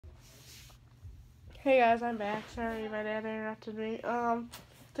Hey guys, I'm back. Sorry my dad interrupted me.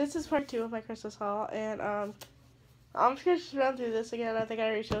 This is part 2 of my Christmas haul, and I'm just gonna just run through this again. I think I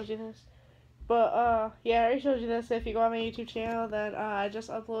already showed you this. But yeah, I already showed you this. If you go on my YouTube channel, then I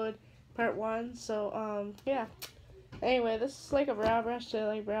just upload part 1. So yeah. Anyway, this is like a brow brush to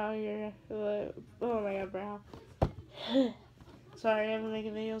like brow your oh my god, brow. Sorry, I've been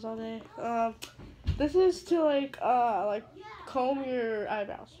making videos all day. This is to like comb your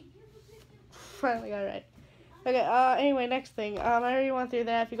eyebrows. Finally got it right. Okay, anyway, next thing. I already went through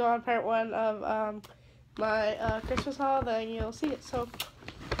that. If you go on part 1 of my Christmas haul, then you'll see it. So,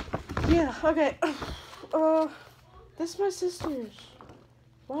 yeah, okay. This is my sister's.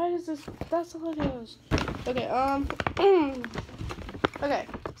 Why is this? That's all it is. Okay, okay.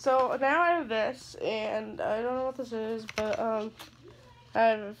 So now I have this, and I don't know what this is, but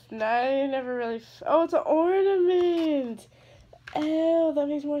I never really. Oh, it's an ornament. Oh, that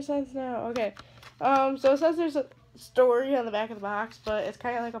makes more sense now. Okay. So it says there's a story on the back of the box, but it's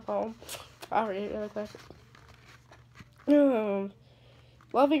kind of like a poem. I'll read it really quick.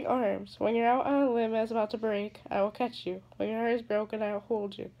 Loving arms. When you're out on a limb that's about to break, I will catch you. When your heart is broken, I will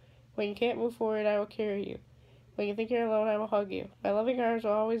hold you. When you can't move forward, I will carry you. When you think you're alone, I will hug you. My loving arms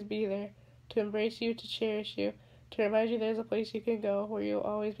will always be there, to embrace you, to cherish you, to remind you there's a place you can go where you'll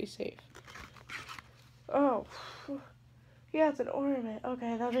always be safe. Oh, yeah, it's an ornament.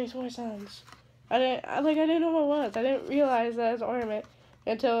 Okay, that makes more sense. I didn't know what it was. I didn't realize that it's ornament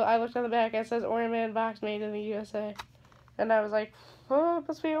until I looked on the back and it says ornament box made in the USA. And I was like, oh, it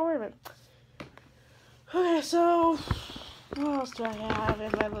must be an ornament. Okay, so what else do I have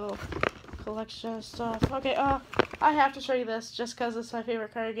in my little collection of stuff? Okay, I have to show you this just because it's my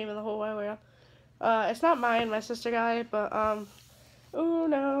favorite card game in the whole wide world. It's not mine, my sister got it, but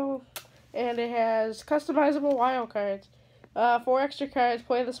Uno. And it has customizable wild cards. 4 extra cards,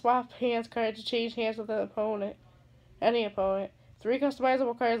 play the swap hands card to change hands with an opponent. Any opponent. 3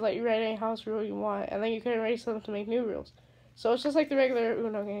 customizable cards let you write any house rule you want, and then you can erase them to make new rules. So it's just like the regular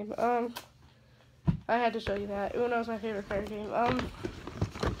Uno game. I had to show you that. Uno's my favorite card game.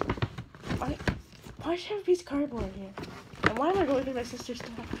 Why does she have a piece of cardboard here? And why am I going through my sister's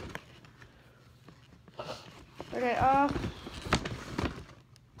stuff? Okay,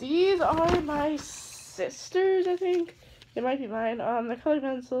 these are my sister's, I think. It might be mine. They're colored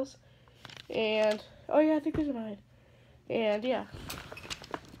pencils. And, oh yeah, I think these are mine. And, yeah.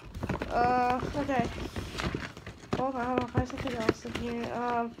 Okay. Hold on, I'll find something else in here.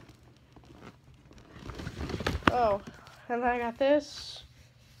 Oh. And then I got this.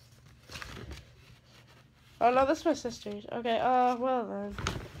 Oh, no, this is my sister's. Okay, well then.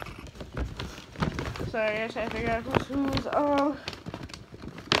 Sorry, I was trying to figure out who's,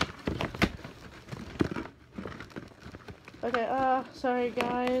 Okay, sorry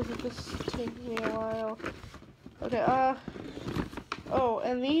guys, if this is taking me a while. Okay, oh,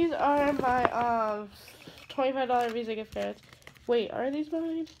 and these are my, $25 Visa gift cards. Wait, are these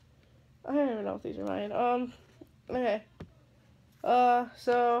mine? I don't even know if these are mine. Okay.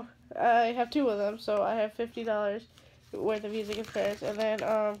 So, I have 2 of them, so I have $50 worth of Visa gift cards, and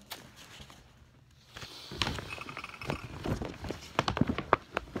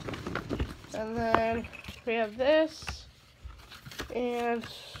then, we have this. And,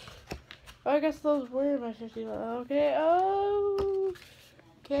 oh, I guess those were my $50. Okay, oh,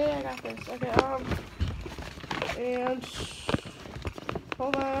 okay, I got this. Okay, and,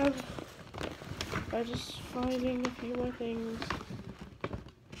 hold on. I'm just finding a few more things.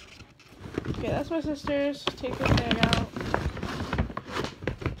 Okay, that's my sister's. Take this bag out.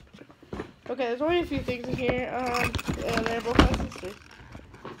 Okay, there's only a few things in here, and they're both my sister's.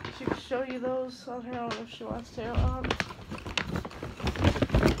 She can show you those on her own if she wants to,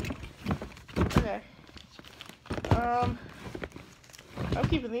 Okay. I'm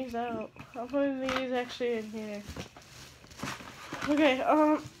keeping these out. I'm putting these actually in here. Okay,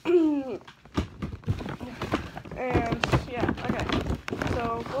 and yeah, okay.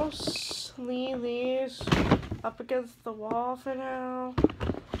 So we'll leave these up against the wall for now.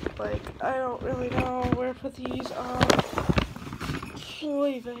 Like, I don't really know where to put these.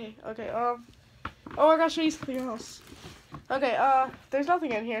 Okay, oh, I gotta show you something else. Okay, there's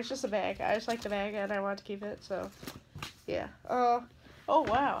nothing in here, it's just a bag. I just like the bag and I want to keep it, so, yeah. Oh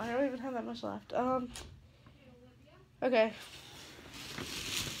wow, I don't even have that much left. Okay.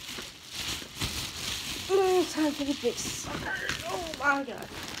 Time for the big sucker. Oh my god.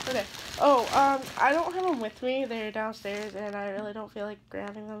 Okay. Oh, I don't have them with me. They're downstairs and I really don't feel like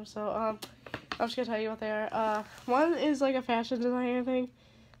grabbing them, so, I'm just gonna tell you what they are. One is like a fashion designer thing.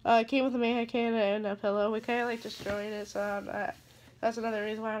 It came with a mannequin and a pillow. We kind of like destroyed it, so that's another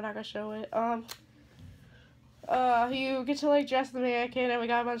reason why I'm not gonna show it. you get to like dress the mannequin, and we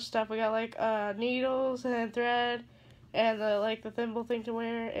got a bunch of stuff. We got like needles and thread, and the thimble thing to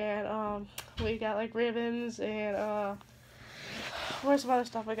wear, and we got like ribbons and where's some other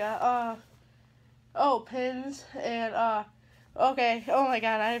stuff we got? Oh, pins and okay. Oh my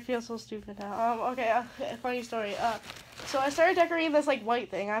god, I feel so stupid now. Okay, funny story. So I started decorating this like white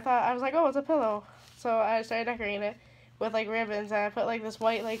thing. I was like, oh, it's a pillow. So I started decorating it with like ribbons, and I put like this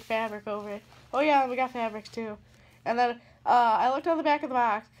white like fabric over it. Oh yeah, we got fabrics too. And then I looked on the back of the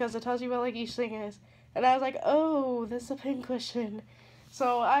box because it tells you what like each thing is, and I was like, oh, this is a pincushion.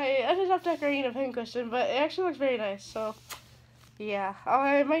 So I ended up decorating a pincushion, but it actually looks very nice. So yeah,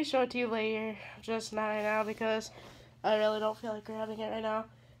 I might show it to you later, just not right now because I really don't feel like grabbing it right now.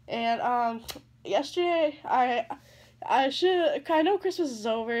 And yesterday I know Christmas is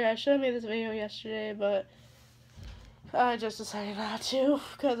over. I should have made this video yesterday, but I just decided not to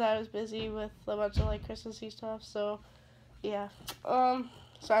because I was busy with a bunch of like Christmassy stuff. So yeah, so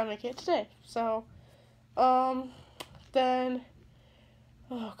I'm making it today. So then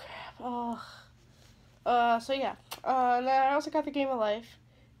oh crap, so yeah, and then I also got the Game of Life,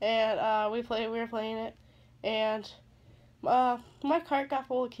 and we were playing it, and my cart got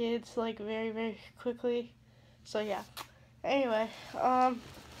full of kids like very very quickly. So yeah. Anyway, oh,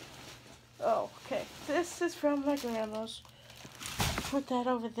 okay. This is from my grandma's. Put that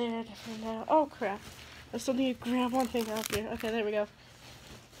over there for now. Oh crap. I still need to grab one thing out here. Okay, there we go.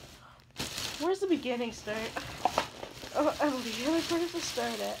 Where's the beginning start? Oh, Emily, where's the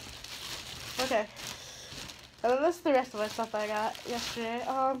start at? Okay. And then this is the rest of my stuff I got yesterday.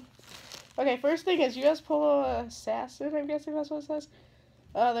 Okay, first thing is US Polo Assassin, I'm guessing that's what it says.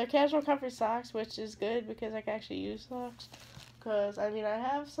 They're casual comfort socks, which is good because I can actually use socks. Because, I mean, I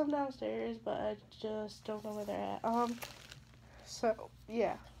have some downstairs, but I just don't know where they're at. So,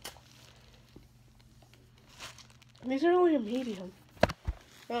 yeah. These are only a medium.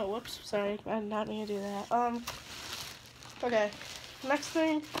 Oh, whoops, sorry. I did not mean to do that. Okay. Next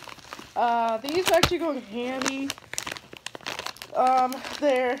thing. These are actually going handy.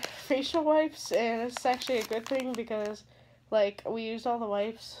 They're facial wipes, and it's actually a good thing because, like, we used all the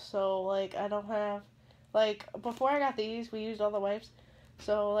wipes, so, like, I don't have, like, before I got these, we used all the wipes,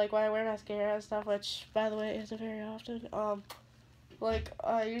 so, like, when I wear mascara and stuff, which, by the way, isn't very often, like,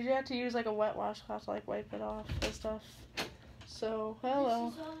 I usually have to use, like, a wet washcloth to, like, wipe it off and stuff. So, hello.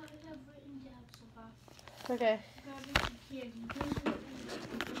 This is all I have written down so far. Okay.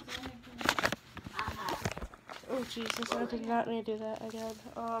 Oh, Jesus, I did not mean to do that again.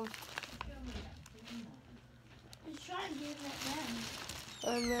 Just try and get that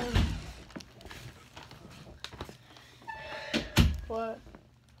down. And then... What?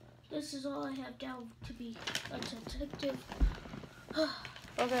 This is all I have down to be a detective.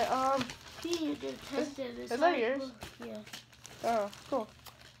 Okay, Being a detective is that like, yours? Yeah. Oh, cool.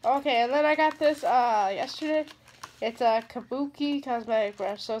 Okay, and then I got this, yesterday. It's a Kabuki cosmetic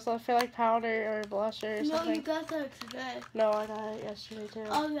brush, so it's for, like, powder or blusher or something. No, you got that today. No, I got it yesterday, too.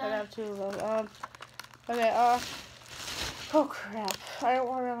 Okay. I got 2 of them. Okay, oh, crap. I don't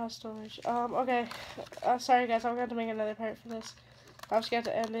want to run out of storage. Okay. Sorry, guys, I'm going to make another part for this. I'm just going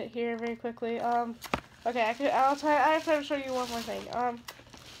to end it here very quickly. Okay, I have to show you one more thing.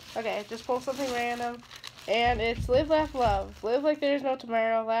 Okay, just pull something random. And it's live, laugh, love. Live like there's no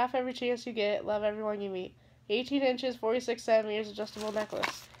tomorrow. Laugh every chance you get. Love everyone you meet. 18 inches, 46 centimeters, adjustable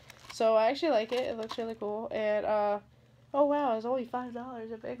necklace. So I actually like it. It looks really cool. And, oh wow, it's only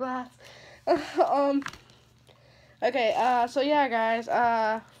 $5 at Big Lots. Okay, so yeah, guys,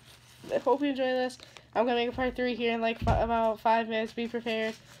 I hope you enjoy this. I'm gonna make a part 3 here in like about 5 minutes. Be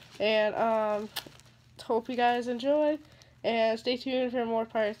prepared. And, hope you guys enjoy. And stay tuned for more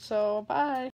parts. So, bye.